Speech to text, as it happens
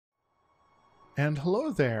And hello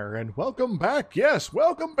there, and welcome back. Yes,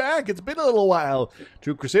 welcome back. It's been a little while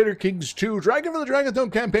to Crusader Kings 2, Dragon for the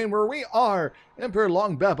Dragonstone campaign, where we are Emperor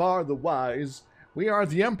Longbabar the Wise. We are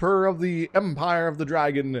the Emperor of the Empire of the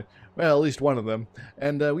Dragon. Well, at least one of them.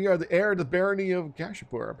 And we are the heir to the barony of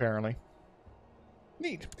Kashipur, apparently.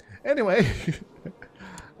 Neat. Anyway,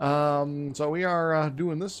 so we are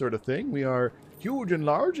doing this sort of thing. We are huge and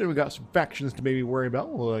large, and we got some factions to maybe worry about.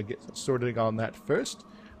 We'll get sorted on that first.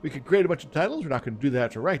 We could create a bunch of titles. We're not going to do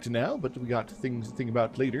that right now, but we got things to think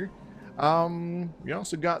about later. We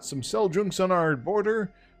also got some Seljuks on our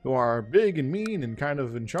border who are big and mean and kind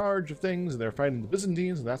of in charge of things. And they're fighting the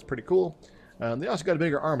Byzantines, and that's pretty cool. They also got a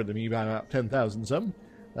bigger army than me, about 10,000 some.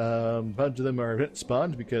 A bunch of them are event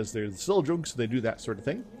spawned because they're the Seljuks, so they do that sort of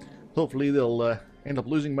thing. Hopefully they'll end up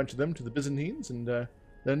losing a bunch of them to the Byzantines, and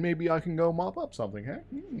then maybe I can go mop up something, huh?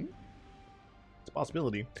 It's a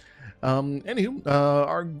possibility.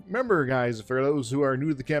 Remember, guys, for those who are new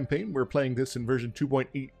to the campaign, we're playing this in version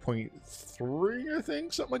 2.8.3, I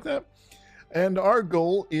think, something like that. And our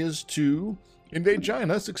goal is to invade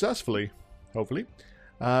China successfully, hopefully.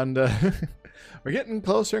 And we're getting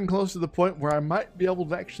closer and closer to the point where I might be able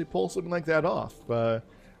to actually pull something like that off.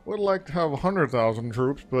 Would like to have 100,000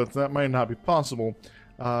 troops, but that might not be possible.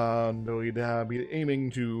 We'd be aiming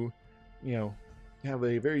to, have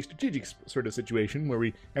a very strategic sort of situation where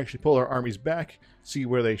we actually pull our armies back, see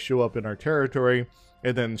where they show up in our territory,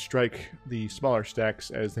 and then strike the smaller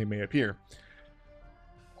stacks as they may appear.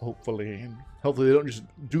 Hopefully they don't just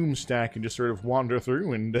doom stack and just sort of wander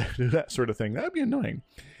through and do that sort of thing. That'd be annoying.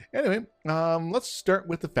 Anyway, let's start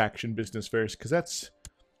with the faction business first, because that's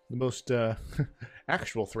the most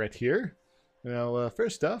actual threat here. Now,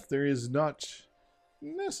 first off, there is not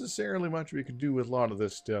necessarily much we could do with a lot of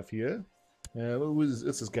this stuff here. What's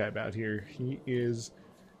this guy about here? He is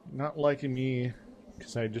not liking me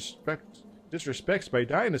because I disrespects my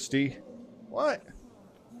dynasty. What?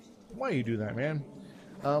 Why you do that, man?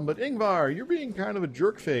 But Ingvar, you're being kind of a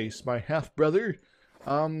jerkface, my half-brother.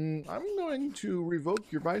 I'm going to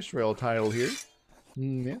revoke your viceroyal title here.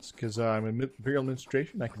 Yes, because I'm an imperial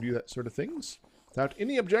administration. I can do that sort of things without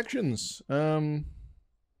any objections. Oh,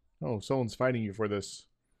 someone's fighting you for this.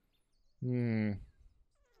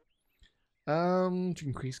 To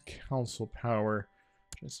increase council power,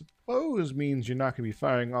 which I suppose means you're not going to be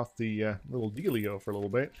firing off the little dealio for a little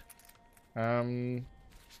bit. Are you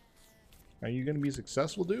going to be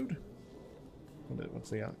successful, dude? What's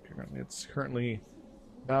the outcome? It's currently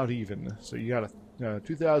about even. So you got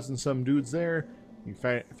 2,000 some dudes there. You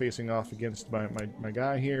facing off against my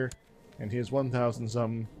guy here, and his 1,000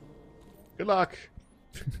 some. Good luck.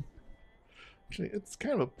 Actually, it's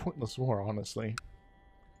kind of a pointless war, honestly.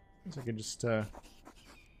 I can just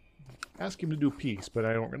ask him to do peace, but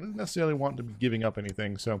I don't really necessarily want to be giving up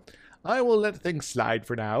anything, so I will let things slide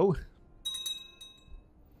for now.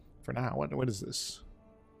 For now, what is this?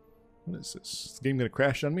 What is this? Is the game going to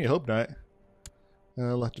crash on me? I hope not.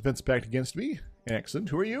 Left defense pact against me. Excellent.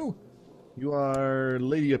 Who are you? You are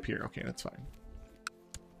lady up here. Okay, that's fine.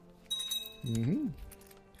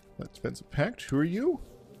 Left defensive pact. Who are you?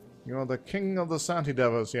 You're the king of the Santi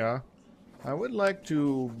Devils, yeah? I would like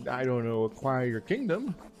to, I don't know, acquire your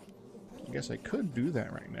kingdom. I guess I could do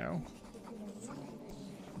that right now.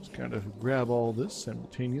 Just kind of grab all this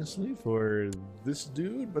simultaneously for this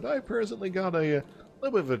dude, but I personally got a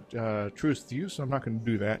little bit of a truce with you, so I'm not going to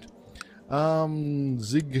do that.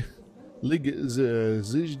 Zijdid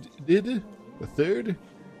the third.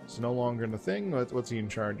 It's no longer in the thing. What's he in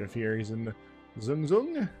charge of here? He's in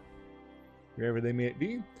Zung, wherever they may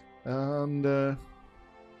be. And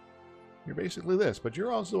you're basically this, but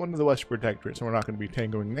you're also under the Western Protectorate, so we're not going to be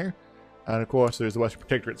tangoing there. And of course, there's the Western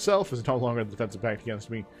Protectorate itself, is no longer the defensive pact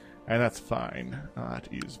against me, and that's fine. That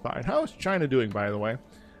is fine. How is China doing, by the way?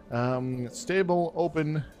 It's stable,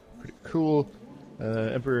 open, pretty cool.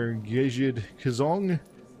 Emperor Gyejid Kazong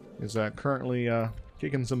is currently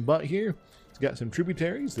kicking some butt here. He's got some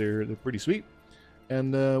tributaries. They're pretty sweet,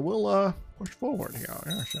 and we'll push forward here.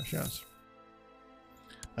 Yes.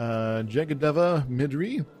 Jagadeva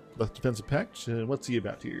Midri. Left defensive pact. What's he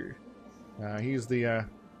about here? He's the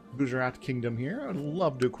Gujarat kingdom here. I'd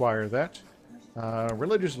love to acquire that.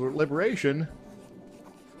 Religious liberation.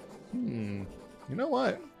 You know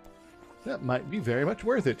what? That might be very much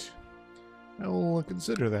worth it. I will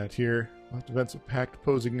consider that here. Left defensive pact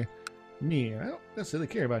opposing me. I don't necessarily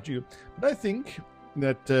care about you, but I think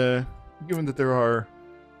that given that there are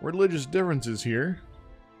religious differences here,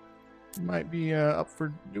 might be up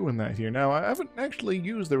for doing that here. Now, I haven't actually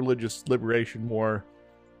used the religious liberation war,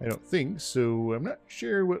 I don't think, so I'm not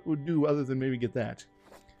sure what would do other than maybe get that.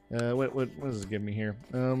 What does it give me here?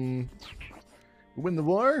 We win the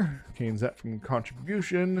war. Gains that from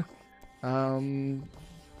contribution. The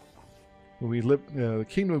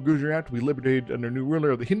kingdom of Gujarat will be liberated under new ruler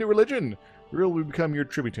of the Hindu religion. The ruler will become your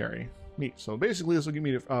tributary. Neat. So basically, this will give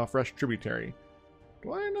me a fresh tributary.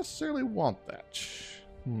 Do I necessarily want that?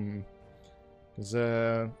 Because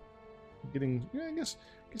getting, yeah, I guess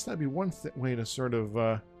that'd be one way to sort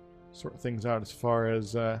things out as far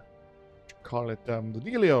as call it the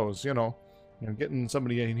dealios. You know, getting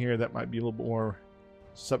somebody in here that might be a little bit more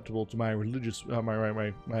susceptible to my religious, my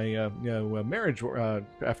marriage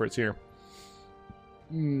efforts here.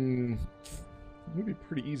 It would be a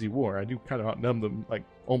pretty easy war. I do kind of outnumber them, like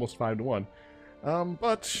almost 5-1.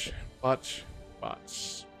 But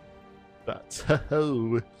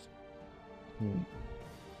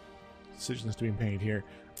decisions to be made here.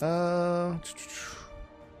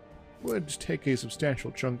 Would take a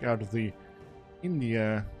substantial chunk out of the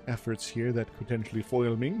India efforts here that potentially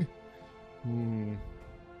foil me.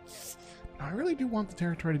 I really do want the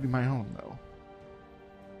territory to be my own, though.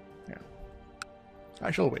 Yeah.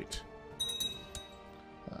 I shall wait.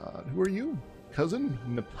 Who are you? Cousin?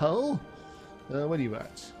 Nepal? What do you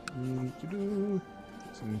got?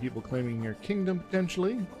 Some people claiming your kingdom,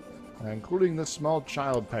 potentially. Including this small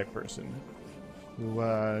child type person. Who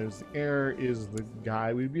is the heir is the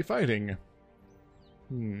guy we'd be fighting.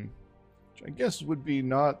 Which I guess would be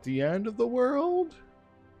not the end of the world?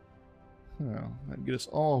 Oh, that'd get us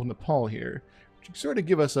all Nepal here. Which would sort of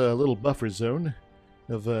give us a little buffer zone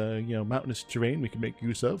of, mountainous terrain we can make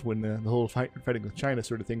use of when the whole fighting with China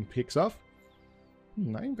sort of thing kicks off.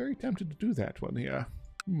 I'm very tempted to do that one, yeah.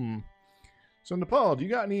 So, Nepal, do you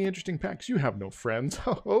got any interesting packs? You have no friends.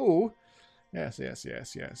 Oh, yes.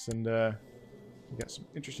 And, you got some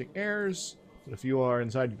interesting heirs. But if you are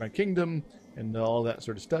inside my kingdom and all that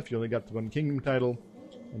sort of stuff, you only got the one kingdom title.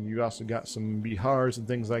 And you also got some Bihars and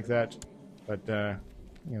things like that. But,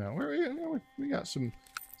 we got some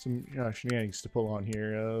shenanigans to pull on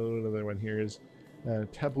here. Another one here is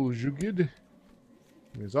Tabu Jugid.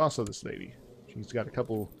 There's also this lady. She's got a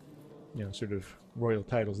couple, sort of royal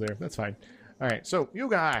titles there. That's fine. Alright, so, you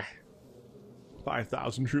guy.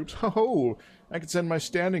 5,000 troops. Oh, I could send my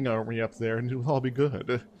standing army up there and it'll all be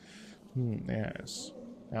good. Yes.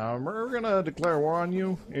 We're going to declare war on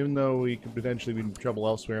you, even though we could potentially be in trouble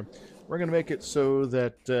elsewhere. We're going to make it so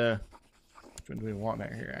that, which one do we want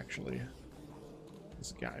out here, actually?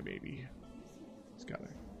 This guy, maybe. He's got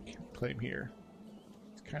a claim here.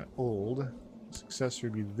 He's kind of old. The successor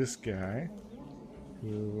would be this guy.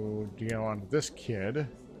 Who deal on this kid.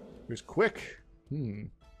 Who's quick.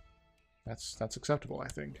 That's acceptable, I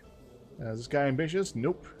think. Is this guy ambitious?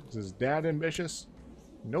 Nope. Is his dad ambitious?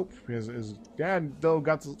 Nope. His dad, though,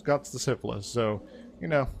 got the syphilis, so,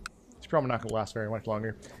 it's probably not going to last very much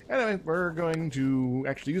longer. Anyway, we're going to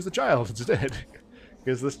actually use the child instead.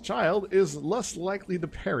 Because this child is less likely to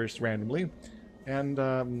perish randomly, and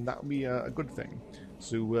that would be a good thing.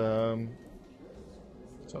 So,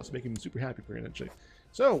 it's making me super happy for it, actually.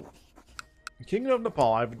 So, Kingdom of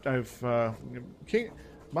Nepal,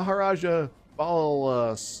 Maharaja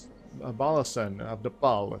Balasan of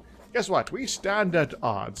Nepal. Guess what? We stand at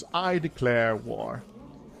odds. I declare war.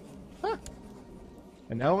 Huh.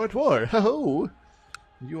 And now we're at war. Ho-ho!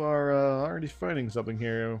 You are already fighting something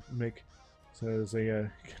here. Says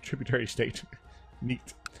a tributary state.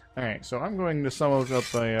 Neat. Alright, so I'm going to sum up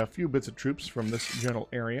a few bits of troops from this general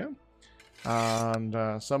area.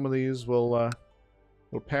 And some of these will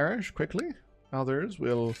perish quickly. Others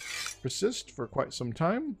will persist for quite some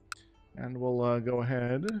time. And we'll go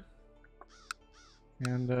ahead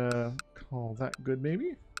and call that good,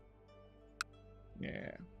 maybe?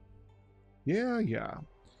 Yeah.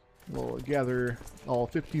 We'll gather all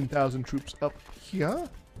 15,000 troops up here.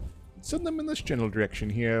 Send them in this general direction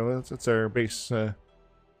here. That's our base,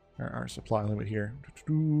 our supply limit here.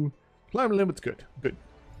 Supply limit's good. Good.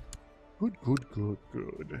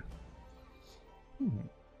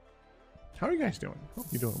 How are you guys doing? Hope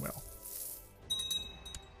you're doing well.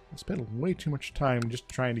 I spent way too much time just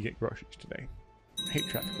trying to get groceries today. I hate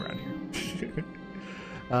traffic around here.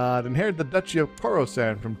 Inherited the Duchy of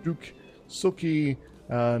Khorasan from Duke Suki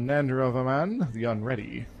Nandaravaman the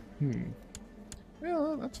Unready.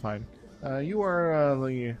 Well, that's fine. You are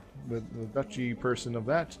the duchy person of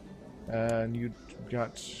that, and you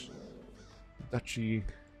got duchy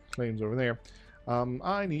claims over there.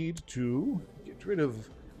 I need to get rid of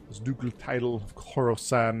this ducal title of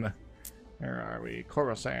Khorasan. Where are we?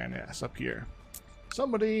 Khorasan, yes, up here.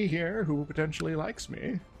 Somebody here who potentially likes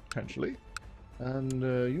me, potentially. And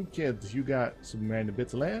you kids, you got some random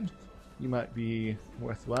bits of land. You might be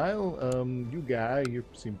worthwhile. You guy, you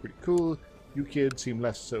seem pretty cool. You kids seem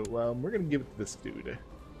less so. We're going to give it to this dude.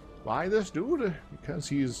 Why this dude? Because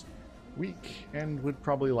he's weak and would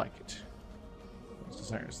probably like it.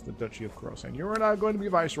 Desires the Duchy of Crosshair. You're now going to be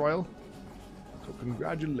Viceroyal. So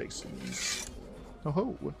congratulations. Oh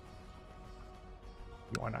ho. You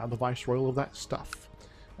are now the Viceroyal of that stuff.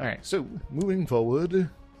 Alright, so moving forward.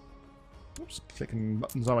 Oops, clicking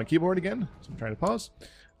buttons on my keyboard again. So I'm trying to pause.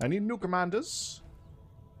 I need new commanders.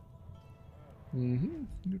 And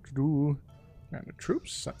the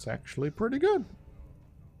troops, that's actually pretty good.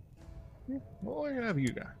 Well, we're gonna have you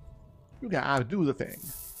guys. You gotta do the thing.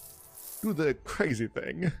 Do the crazy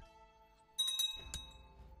thing.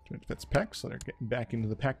 Defense pack, so they're getting back into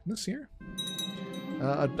the packedness here.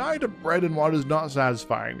 A diet of bread and water is not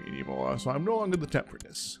satisfying me anymore, so I'm no longer the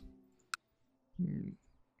temperiness.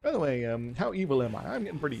 By the way, how evil am I? I'm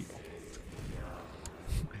getting pretty evil.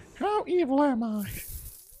 How evil am I?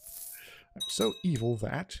 I'm so evil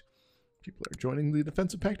that people are joining the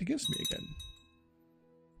defensive pact against me again.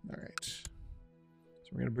 Alright.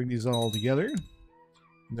 So we're going to bring these all together.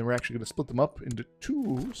 And then we're actually going to split them up into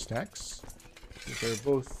 2 stacks. So they're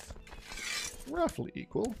both roughly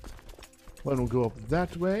equal. One will go up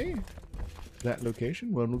that way, to that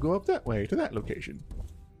location. One will go up that way, to that location.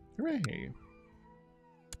 Hooray.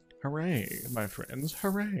 Hooray, my friends.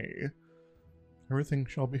 Hooray. Everything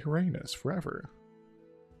shall be hoorayness forever.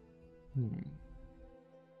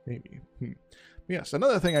 Maybe. Yes,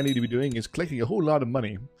 another thing I need to be doing is collecting a whole lot of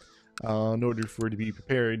money in order for it to be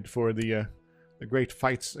prepared for the great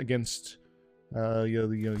fights against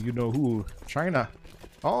you know who, China.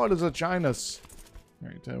 Oh, it is a China's. All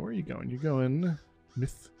right, where are you going? You're going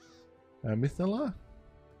Mythila,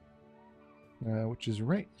 which is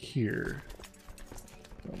right here.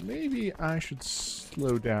 So maybe I should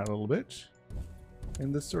slow down a little bit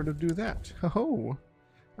and just sort of do that. Oh,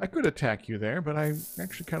 I could attack you there, but I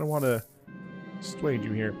actually kind of want to persuade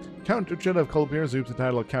you here. Count Uchetta of Colpier usurps the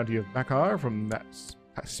title of County of Bakar from that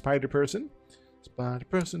spider person. Spider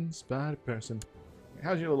person, spider person.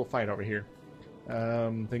 How's your little fight over here?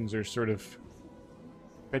 Things are sort of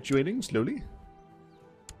perpetuating slowly.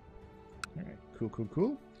 Alright,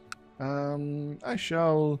 cool. I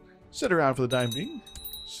shall sit around for the time being.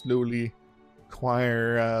 Slowly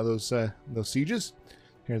acquire those sieges.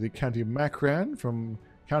 Here the County of Makran from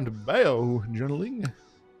Count of Bayo journaling.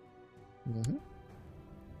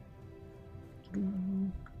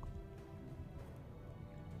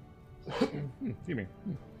 Excuse me.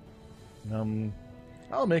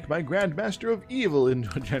 I'll make my Grand Master of Evil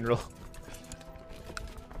into a general.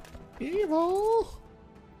 Evil!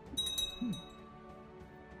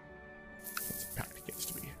 That's a pact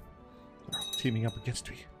against me. They're all teaming up against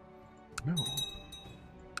me. No.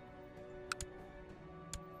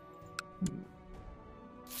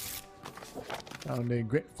 Found a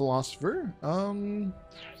great philosopher.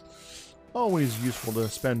 Always useful to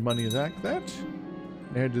spend money like that.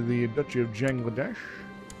 Head to the Duchy of Bangladesh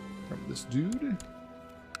from this dude.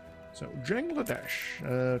 So,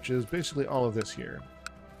 Bangladesh, which is basically all of this here.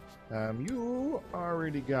 You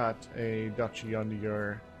already got a duchy under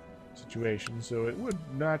your situation, so it would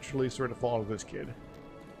naturally sort of fall to this kid.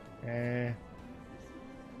 Kind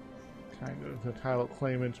of the title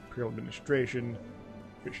claimant, imperial administration,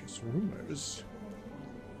 vicious rumors.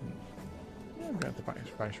 I've got the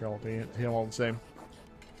viceroy to him all the same.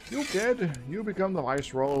 You kid, you become the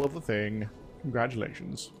viceroy of the thing.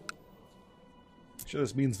 Congratulations. Sure,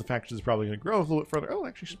 this means the faction is probably going to grow a little bit further. Oh,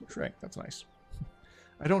 actually, shrink. That's nice.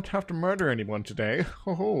 I don't have to murder anyone today.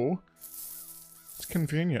 Oh, it's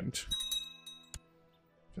convenient.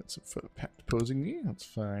 That's a foot pact opposing me. That's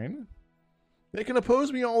fine. They can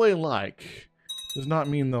oppose me all they like. Does not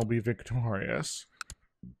mean they'll be victorious.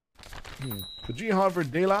 The Jihad for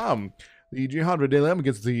Delam. The Jihad for Delam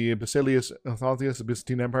against the Basilius Authorius of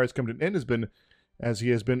Byzantine Empire has come to an end. As he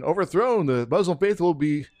has been overthrown. The Muslim faith will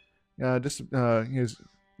be as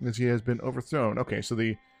he has been overthrown. Okay, so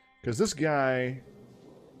because this guy.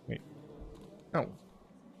 Wait. Oh.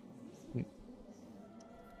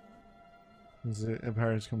 The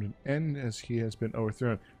empire has come to an end as he has been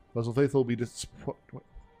overthrown. Muslim faith will be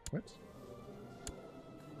what?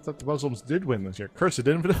 I thought the Muslims did win this year. Cursed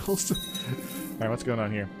infidels. Alright, what's going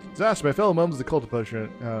on here? Disaster. My fellow Mums, the cult of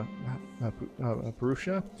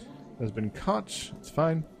Purusha has been caught. It's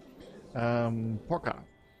fine. Porka.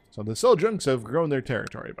 So the Seljunks have grown their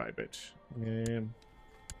territory by a bit.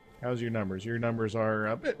 How's your numbers? Your numbers are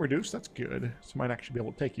a bit reduced. That's good. So might actually be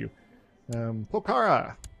able to take you.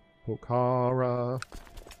 Pokhara. Pokhara.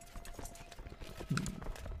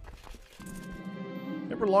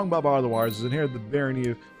 Emperor Long Babar the Wars has inherited the barony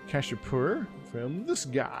of Kashipur from this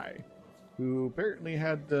guy, who apparently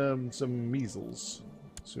had some measles.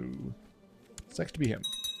 So, sucks to be him.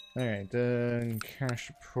 Alright,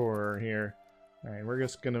 cash poor here. Alright, we're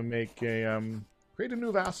just gonna make a, create a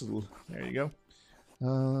new vassal. There you go.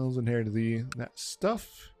 Let's inherit that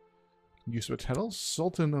stuff. Use of a title,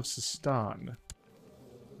 Sultan of Sistan.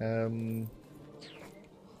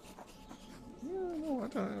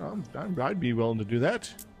 I'd be willing to do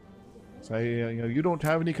that. So, you know, you don't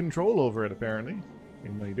have any control over it, apparently.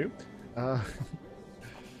 Even though you do.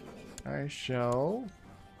 I shall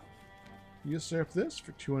usurp this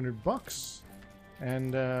for 200 bucks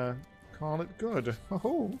and call it good.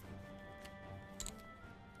 Oh,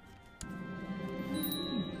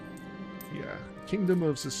 yeah, Kingdom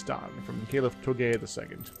of Sistan from Caliph Togay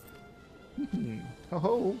II.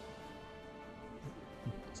 Oh,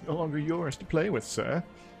 it's no longer yours to play with, sir.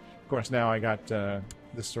 Of course, now I got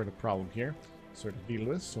this sort of problem here, sort of deal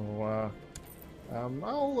with. So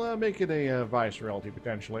I'll make it a viceroyalty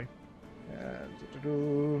potentially.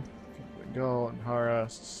 Go and Hara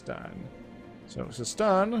Sistan. So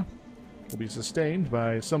Sistan will be sustained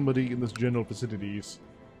by somebody in this general vicinities.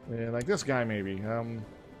 Like this guy, maybe.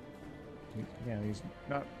 Yeah, he's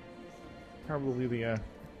not probably the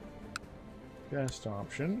best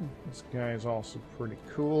option. This guy is also pretty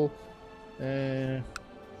cool. There's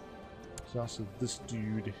also this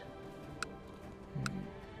dude.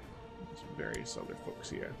 There's various other folks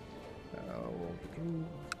here.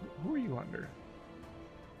 Who are you under?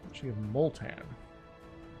 Actually, have Moltan.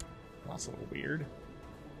 That's a little weird.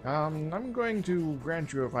 I'm going to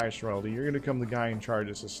grant you a viceroyalty. You're going to become the guy in charge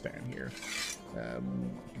of Sistan here.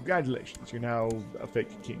 Congratulations, you're now a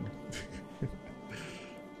fake king.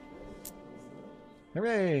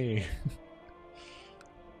 Hooray!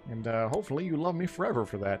 And hopefully you love me forever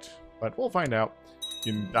for that. But we'll find out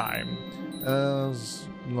in time. Oh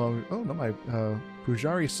no, my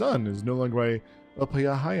Pujari son is no longer my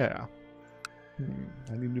Upayahaya.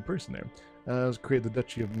 I need a new person there. Let's create the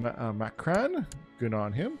Duchy of Makran. Good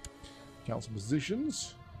on him. Council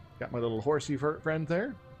positions. Got my little horsey friend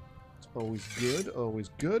there. It's always good, always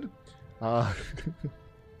good. What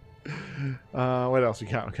else we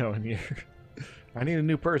got going here? I need a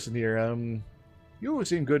new person here. You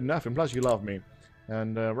seem good enough, and plus you love me.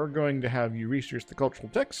 And we're going to have you research the cultural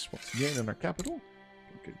texts once again in our capital.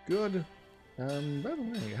 Good, good. By the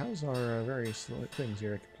way, how's our various things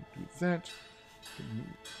here? I can do that.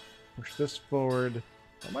 Push this forward.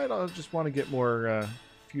 I might just want to get more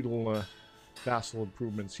feudal vassal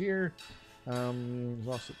improvements here. There's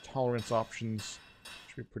also tolerance options,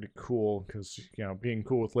 which would be pretty cool because, you know, being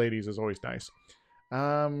cool with ladies is always nice.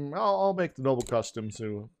 I'll make the noble customs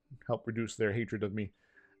to help reduce their hatred of me.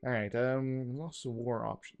 Alright, there's also war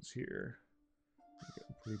options here.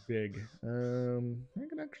 Pretty big. I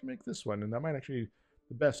can actually make this one, and that might actually be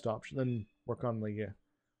the best option. Then work on the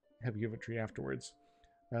heavy infantry afterwards.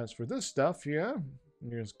 As for this stuff, yeah,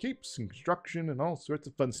 there's keeps and construction and all sorts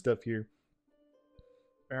of fun stuff here.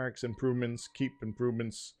 Barracks improvements, keep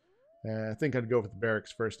improvements. I think I'd go with the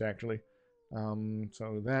barracks first, actually.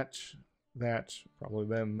 So that, probably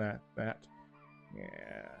then that.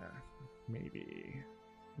 Yeah, maybe.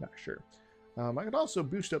 Not sure. I could also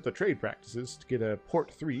boost up the trade practices to get a port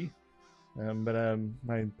 3. But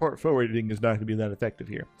my port forwarding is not going to be that effective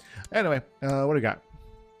here. Anyway, what do I got?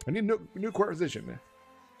 I need a new court position.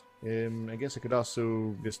 I guess I could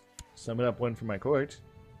also just summon up one for my court.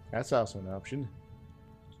 That's also an option.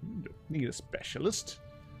 Need a specialist.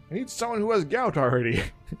 I need someone who has gout already.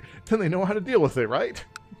 Then they know how to deal with it, right?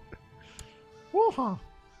 Woo-ha.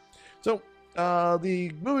 So,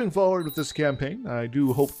 moving forward with this campaign, I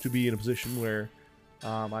do hope to be in a position where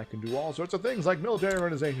I can do all sorts of things like military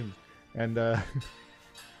organizations and and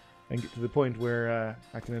get to the point where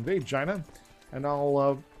I can invade China, and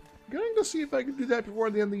I'll going to see if I can do that before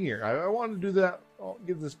the end of the year. I wanted to do that,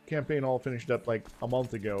 get this campaign all finished up like a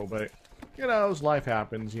month ago, but you know, as life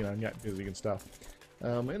happens, you know, I got busy and stuff.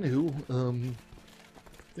 Anywho, I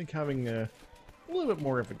think having a little bit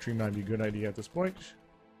more infantry might be a good idea at this point.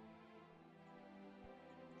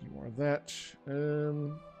 More of that.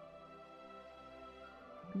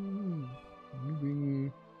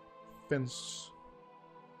 Moving fence,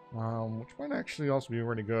 which might actually also be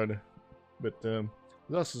really good, but there's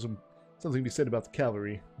also something to be said about the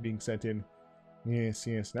cavalry being sent in. Yes,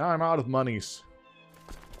 yes. Now I'm out of monies.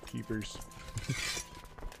 Keepers.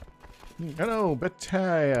 Hello,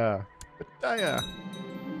 Bataya. Bataya.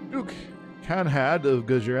 Duke Kanhad of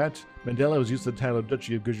Gujarat Mandela was used to the title of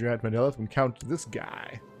Duchy of Gujarat Mandela from Count this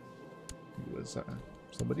guy. He was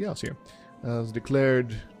somebody else here. Was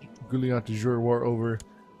declared Guliat de Jour war over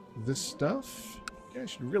this stuff. You guys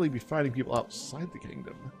should really be fighting people outside the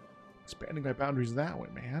kingdom. expanding my boundaries that way,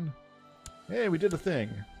 man. Hey, we did a thing.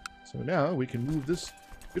 So now we can move this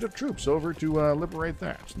bit of troops over to liberate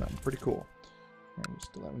that. So that's pretty cool. And we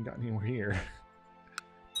still haven't gotten anywhere here.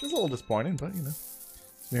 Which is a little disappointing, but you know.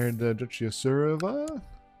 Snared the Duchy of Surova.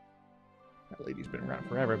 That lady's been around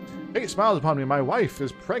forever. Hey, smiles upon me. My wife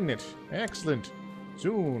is pregnant. Excellent.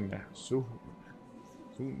 Soon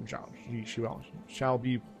shall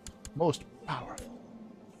be most powerful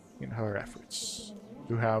in her efforts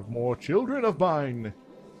to have more children of mine.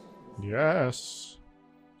 Yes.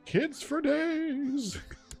 Kids for days.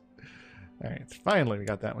 Alright, finally we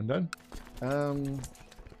got that one done. I'm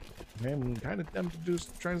kind of tempted to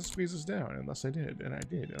try to squeeze this down, unless I did, and I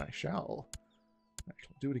did, and I shall. I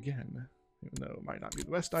shall do it again, even though it might not be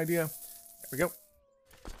the best idea. There we go.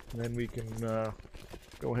 And then we can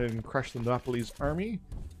go ahead and crush the Monopoly's army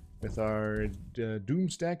with our Doom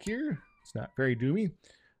stack here. It's not very doomy.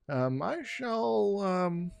 I shall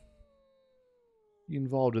be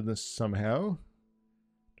involved in this somehow.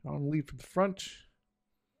 Do I want to lead from the front?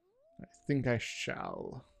 I think I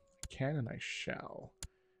shall. I can and I shall.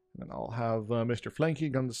 And then I'll have Mr.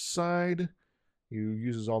 Flanking on the side, who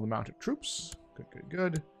uses all the mounted troops. Good, good,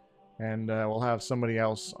 good. And we'll have somebody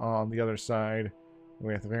else on the other side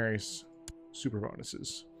with various super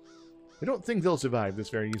bonuses. I don't think they'll survive this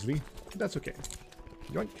very easily, but that's okay.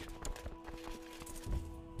 Yoink.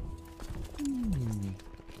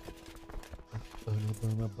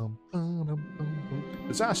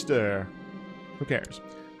 Disaster! Who cares?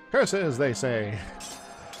 Curses, they say.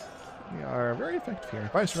 We are very effective here.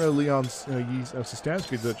 Viceroy Leon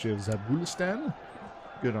Sistansky, Duchy of Zabulistan.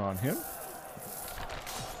 Good on him.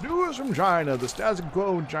 News from China. The status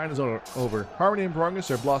quo in China's over. Harmony and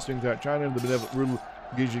progress are blossoming throughout China. The benevolent ruler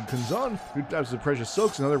Gijin Kunzan, new types of precious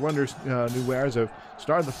silks and other wondrous new wares have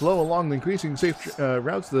started to flow along the increasing safe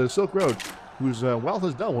routes of the Silk Road, whose wealth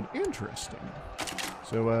has doubled. Interesting.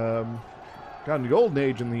 So, got a golden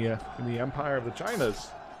age in the empire of the Chinas.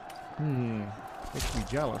 Makes me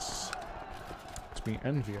jealous. Makes me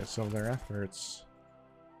envious of their efforts.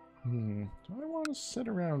 Do I want to sit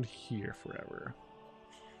around here forever?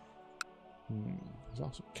 There's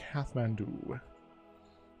also Kathmandu.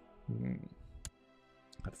 I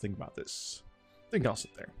have to think about this. I think I'll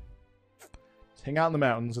sit there. Just hang out in the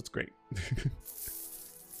mountains. That's great.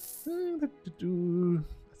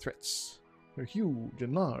 Threats. They're huge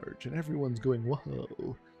and large, and everyone's going,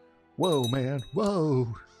 whoa. Whoa, man.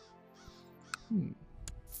 Whoa. Wait,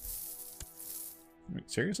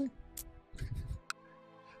 seriously?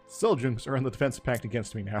 Seljunks are on the defensive pact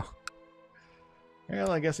against me now.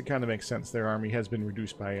 Well, I guess it kind of makes sense. Their army has been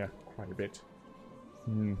reduced by quite a bit.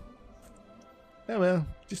 Oh well,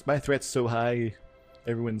 just my threat's so high,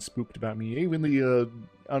 everyone's spooked about me. Even the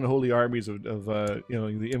unholy armies of you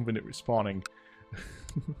know, the infinite respawning.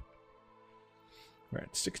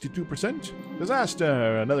 Right, 62%.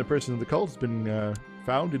 Disaster! Another person in the cult has been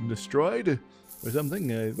found and destroyed or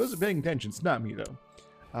something. I wasn't paying attention. It's not me though.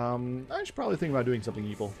 I should probably think about doing something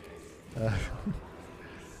evil.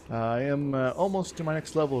 I am almost to my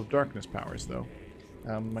next level of darkness powers, though.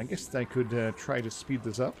 I guess I could try to speed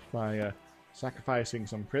this up by sacrificing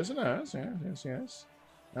some prisoners. Yes.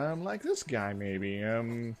 Like this guy, maybe.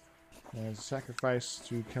 Sacrifice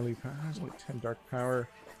to Kelly Power. Has only 10 dark power.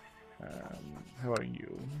 How about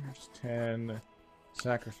you? Here's 10.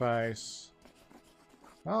 Sacrifice.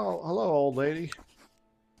 Oh, hello, old lady.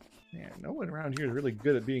 Man, no one around here is really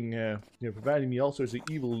good at being, you know, providing me all sorts of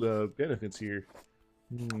evil benefits here.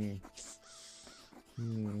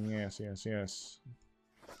 Yes.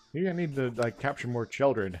 Maybe I need to, like, capture more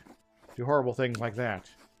children. Do horrible things like that.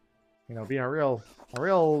 You know, be a real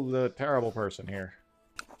terrible person here.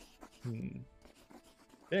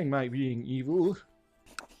 Thing might being evil.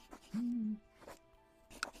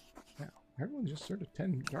 Wow, everyone's just sort of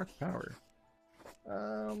 10 dark power.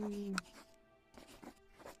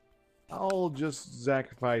 I'll just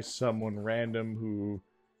sacrifice someone random who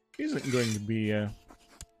isn't going to be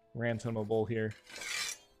ransomable here.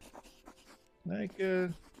 Like,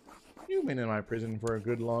 you've been in my prison for a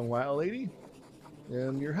good long while, lady.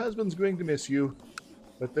 Your husband's going to miss you.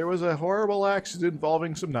 But there was a horrible accident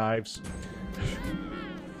involving some knives.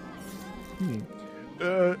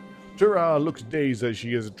 Tura looks dazed as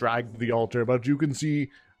she is dragged to the altar, but you can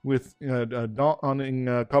see with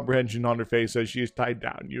dawning comprehension on her face as she is tied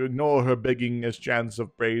down. You ignore her begging as chants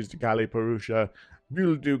of praise to Kali Purusha,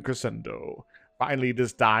 will do crescendo. Finally,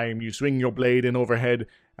 this time, you swing your blade in overhead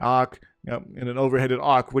arc, in an overheaded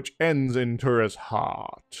arc, which ends in Tura's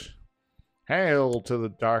heart. Hail to the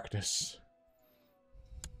darkness.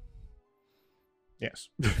 Yes.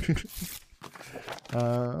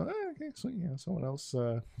 Okay, so yeah, someone else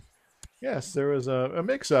Yes, there was a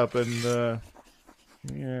mix-up, and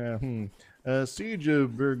yeah, Siege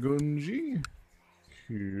of Burgundy.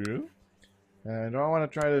 Cool. Do I want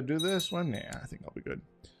to try to do this one? Yeah, I think I'll be good.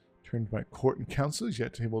 Turn to my court and councils,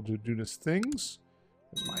 yet able to do these things.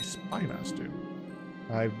 As my spy master.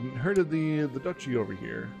 I've heard of the duchy over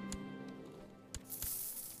here.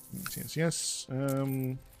 Yes.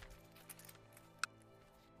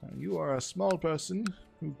 You are a small person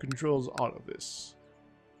who controls all of this.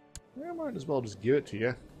 I might as well just give it to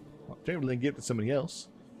you. I'll definitely give it to somebody else.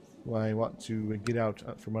 Well, I want to get out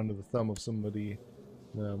from under the thumb of somebody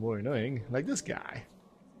more annoying, like this guy.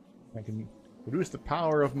 I can reduce the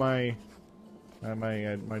power of my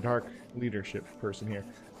my dark leadership person here.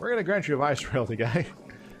 We're gonna grant you a viceroyalty, guy.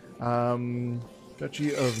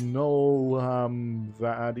 Duchy of Nolvadi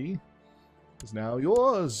is now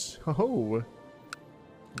yours. Ho ho!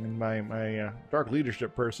 And my dark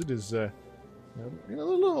leadership person is a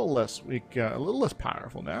little less weak, a little less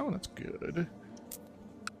powerful now. That's good.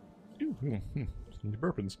 Some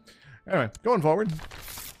burpins. Anyway, going forward.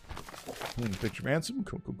 Picture ransom.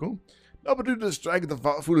 Cool. Number 2, to strike the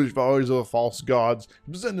foolish vows of false gods.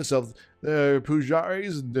 Present yourself. The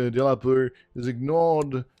pujaris and the Delapur is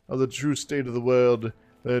ignored of the true state of the world.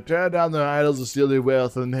 Tear down their idols and steal their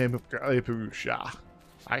wealth in the name of Kali Purusha.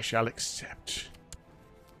 I shall accept.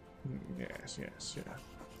 Yes.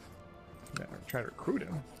 Now, try to recruit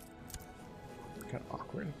him. Kind of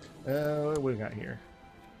awkward. What do we got here?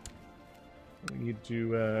 We need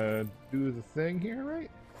to do the thing here,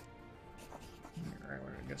 right? Alright,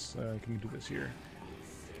 I guess can we do this here?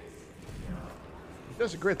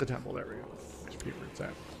 Desecrate the temple. There we go. Nice paper it's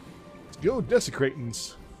at. Let's go,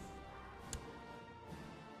 desecratings.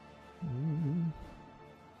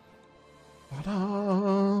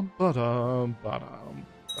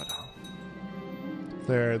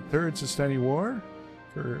 Their third sustaining war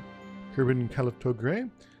for Kerbin Kalatogre.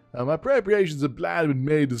 My preparations of blood have been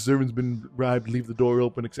made, the servants been bribed to leave the door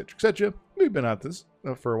open, etc., etc. We've been at this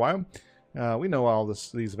for a while. We know all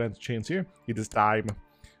these events chains here. It is time.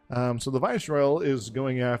 So the Viceroy is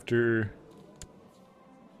going after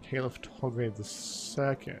Caliph Togre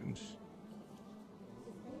II.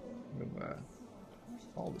 With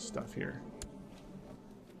all this stuff here.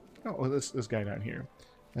 Oh, this guy down here.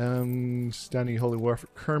 Standing Holy War for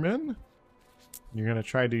Kerman. You're gonna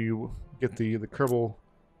try to get the Kerbal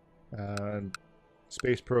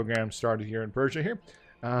space program started here in Persia here.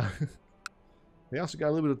 They also got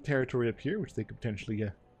a little bit of territory up here, which they could potentially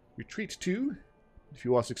retreat to. If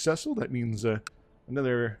you are successful, that means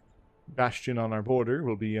another bastion on our border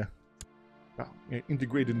will be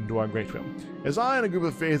integrated into our great realm. As I and a group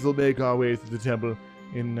of faithful make our way through the temple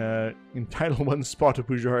in Title 1 Sparta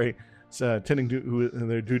Pujari, tending to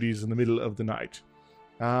their duties in the middle of the night.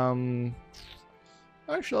 I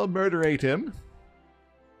shall murderate him.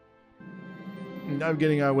 Now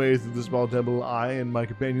getting our way through the small temple, I and my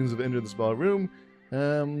companions have entered the small room. We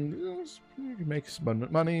can make some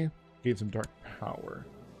money, gain some dark power.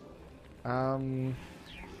 We're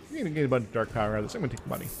gonna gain a bunch of dark power out of this. I'm gonna take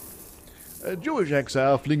money. A Jewish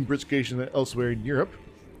exile fleeing persecution elsewhere in Europe.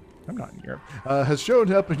 I'm not in Europe. Has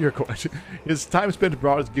shown up in your court. His time spent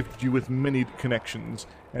abroad has gifted you with many connections,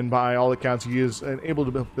 and by all accounts, he is an able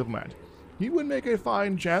diplomat. He would make a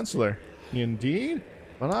fine chancellor, indeed.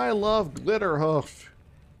 But I love Glitterhoof,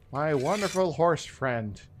 my wonderful horse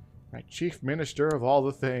friend, my chief minister of all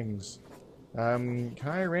the things. Can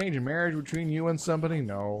I arrange a marriage between you and somebody?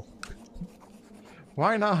 No.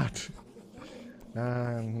 Why not?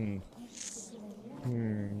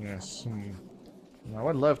 Yes. I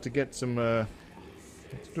would love to get some, let's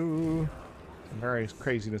do some very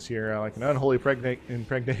craziness here, like an unholy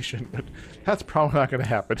impregnation, but that's probably not going to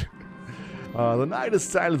happen. The night is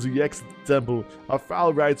silent as we exit the temple. Our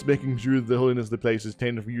foul rites making sure the holiness of the place is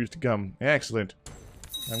tainted for years to come. Excellent.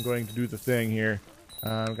 I'm going to do the thing here.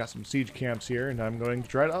 I've got some siege camps here, and I'm going to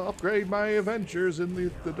try to upgrade my adventures in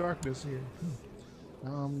the darkness here.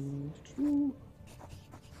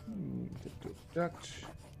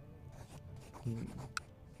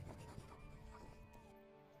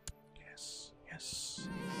 Yes.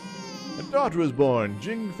 A daughter was born.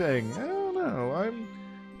 Jing Feng. I don't know. I'm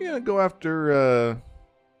gonna go after a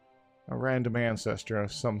random ancestor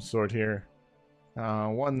of some sort here.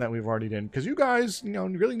 One that we've already done. Because you guys,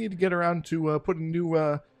 really need to get around to putting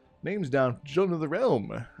new names down for children of the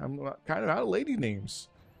realm. I'm kind of out of lady names.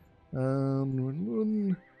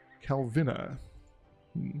 Calvina.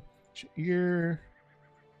 Shair.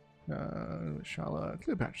 Shala.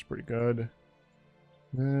 Cleopatra's pretty good.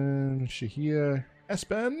 Shahia.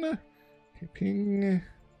 Espen. Ping.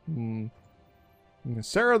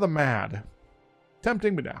 Sarah the Mad.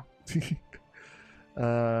 Tempting, but now.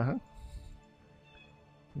 Uh-huh.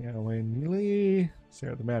 Yeah, Wayne Neely.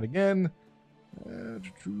 Sarah the Mad again.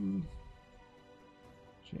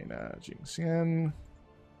 Jaina Jingxian.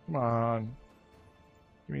 Come on.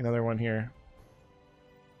 Give me another one here.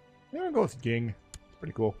 Yeah, I'll go with Ging. It's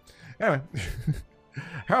pretty cool. Anyway.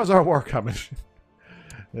 How's our war coming?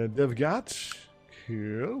 Devgat.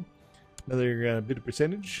 Cool. Another bit of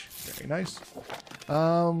percentage. Very nice.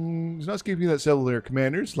 He's not giving you that cellular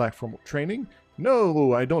commanders. Lack formal training.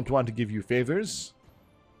 No, I don't want to give you favors.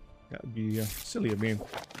 That would be silly of me.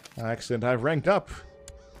 Excellent. I've ranked up.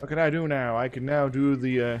 What can I do now? I can now do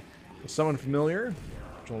the Summon Familiar,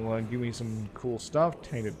 which will give me some cool stuff.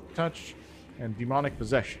 Tainted Touch and Demonic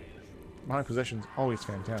Possession. Demonic Possession is always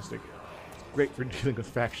fantastic. It's great for dealing with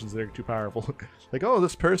factions that are too powerful. Like, oh,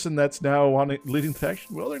 this person that's now leading the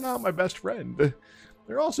faction, well, they're not my best friend.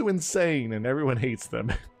 They're also insane, and everyone hates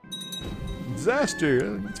them.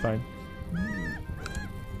 Disaster! That's fine.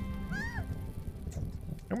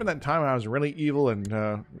 Remember that time I was really evil and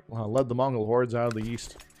led the Mongol hordes out of the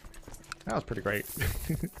east? That was pretty great.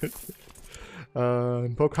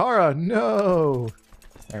 Pokhara, no!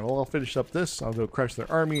 Alright, well, I'll finish up this. I'll go crush their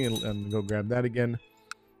army and go grab that again.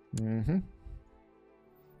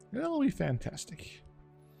 It'll be fantastic.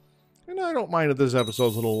 And I don't mind if this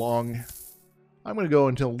episode's a little long. I'm going to go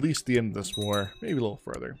until at least the end of this war. Maybe a little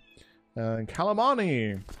further.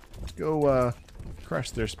 Kalamani! Let's go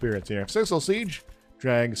crush their spirits here. Sixel Siege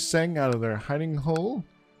drags Seng out of their hiding hole.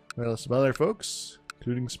 Well, some other folks,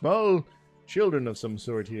 including small children of some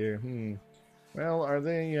sort here. Well, are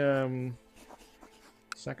they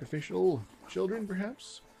sacrificial children,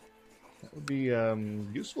 perhaps? That would be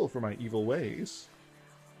useful for my evil ways.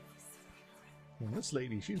 Well, this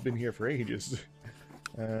lady, she's been here for ages.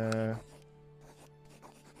 I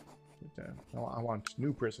want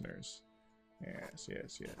new prisoners. Yes,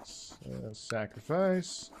 yes, yes.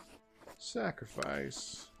 Sacrifice.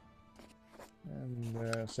 Sacrifice.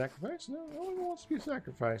 And sacrifice? No one wants to be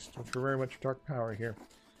sacrificed for very much dark power here.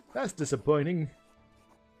 That's disappointing.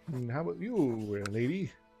 How about you,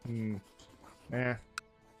 lady?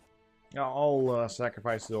 I'll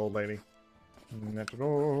sacrifice the old lady.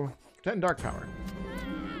 10 dark power.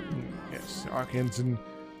 Yes, Arkansas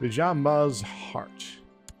Vijamba's heart.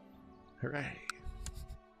 Hooray.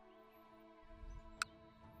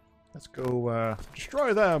 Let's go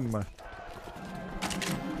destroy them.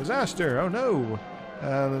 Disaster! Oh no!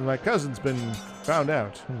 My cousin's been found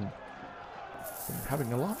out. Been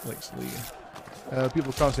having a lot lately. People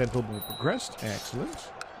of Constantinople have progressed. Excellent.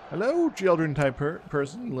 Hello, children type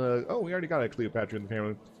person. Oh, we already got a Cleopatra in the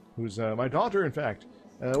family. Who's my daughter, in fact.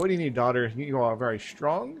 What do you need, daughter? You are very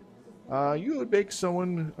strong. You would make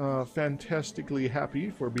someone fantastically happy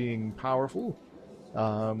for being powerful.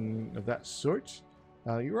 Of that sort.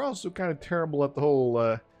 You're also kind of terrible at the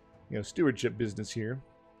whole, stewardship business here.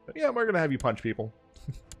 But yeah, we're gonna have you punch people.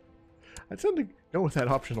 I tend to go with that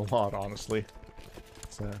option a lot, honestly.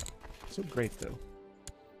 It's so great, though.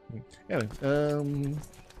 Anyway,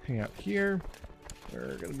 hang out here.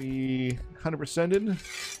 We're gonna be 100%ed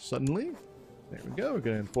suddenly. There we go. We're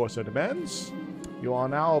gonna enforce our demands. You are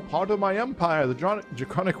now part of my empire. The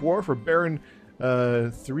Draconic War for Baron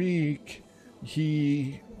Threek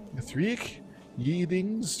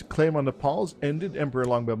Yeding's claim on Nepal's ended. Emperor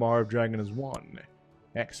Longbamar of Dragon is won.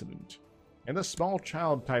 Excellent. And the small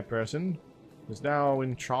child type person is now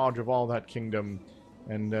in charge of all that kingdom.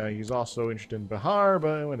 And he's also interested in Bihar,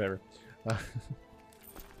 but whatever.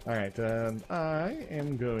 Alright, I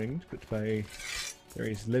am going to put my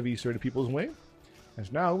various levy sort of people's way.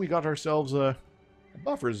 As now we got ourselves a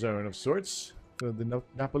buffer zone of sorts for the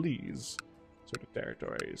Nepalese sort of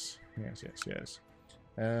territories. Yes, yes, yes.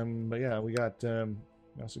 But yeah, we got,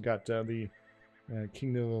 we also got the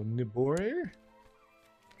Kingdom of Nibore,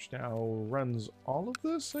 which now runs all of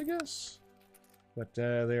this, I guess. But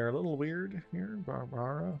they are a little weird here,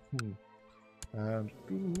 Barbara.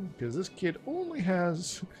 Because this kid only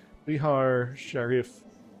has Bihar Sharif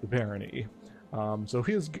the Barony. So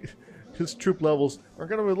his troop levels are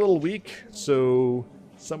going to be a little weak, so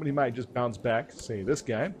somebody might just bounce back, say this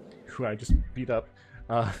guy, who I just beat up,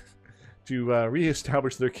 to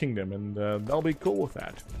re-establish their kingdom, and they'll be cool with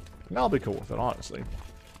that. And I'll be cool with it, honestly.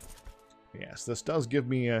 Yes, this does give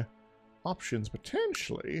me options,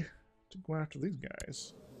 potentially, to go after these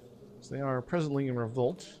guys. So they are presently in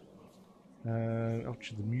revolt.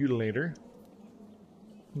 Ouch, the Mutilator.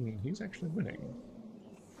 He's actually winning.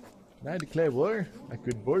 Can I declare war? I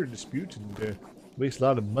could border dispute and waste a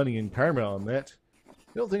lot of money and karma on that.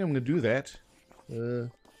 I don't think I'm going to do that. We've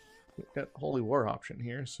got Holy War option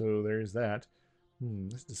here, so there's that.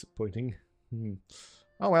 That's disappointing.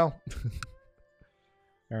 Oh well.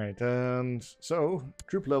 Alright, and so,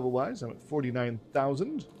 troop level-wise, I'm at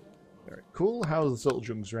 49,000. Very cool. How's the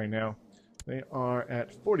Soldiers right now? They are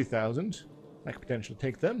at 40,000. I could potentially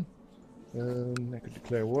take them. I could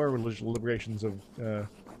declare war, religious liberations of the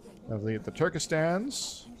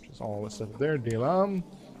Turkestans, which is all this stuff there. Delam,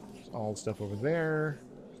 all the stuff over there.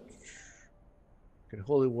 Could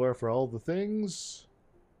holy war for all the things.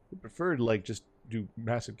 Would prefer to like just do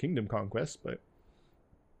massive kingdom conquests, but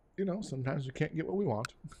you know, sometimes we can't get what we want.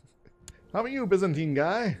 How about you, Byzantine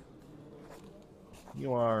guy?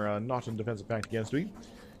 You are not in defensive pact against me.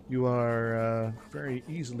 You are very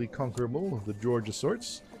easily conquerable of the Georgia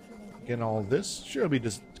sorts. Again, all this should be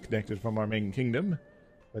disconnected from our main kingdom,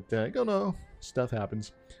 but you know, stuff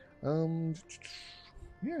happens. Yeah,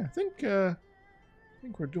 I think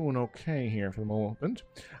we're doing okay here for the moment.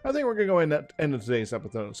 I think we're gonna go in at the end of today's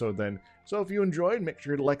episode then. So if you enjoyed, make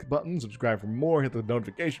sure to like the button, subscribe for more, hit the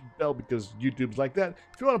notification bell because YouTube's like that.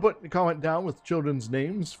 If you want to put a comment down with children's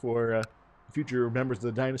names for future members of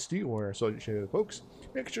the dynasty or associated folks,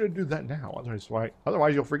 make sure to do that now.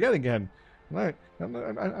 Otherwise you'll forget again. I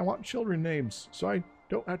want children names, so I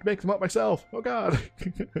don't have to make them up myself. Oh God!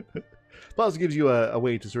 Plus, it gives you a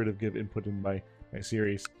way to sort of give input in my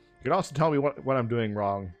series. You can also tell me what I'm doing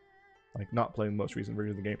wrong, like not playing the most recent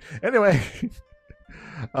version of the game. Anyway,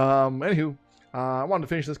 anywho, I wanted to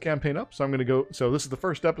finish this campaign up, so I'm going to go. So this is the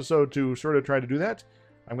first episode to sort of try to do that.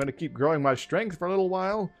 I'm going to keep growing my strength for a little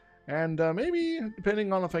while, and maybe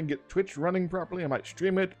depending on if I can get Twitch running properly, I might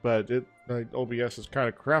stream it. But OBS is kind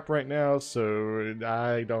of crap right now, so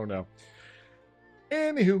I don't know.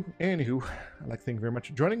 Anywho, I'd like to thank you very much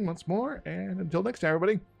for joining once more, and until next time,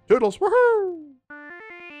 everybody, toodles, woohoo!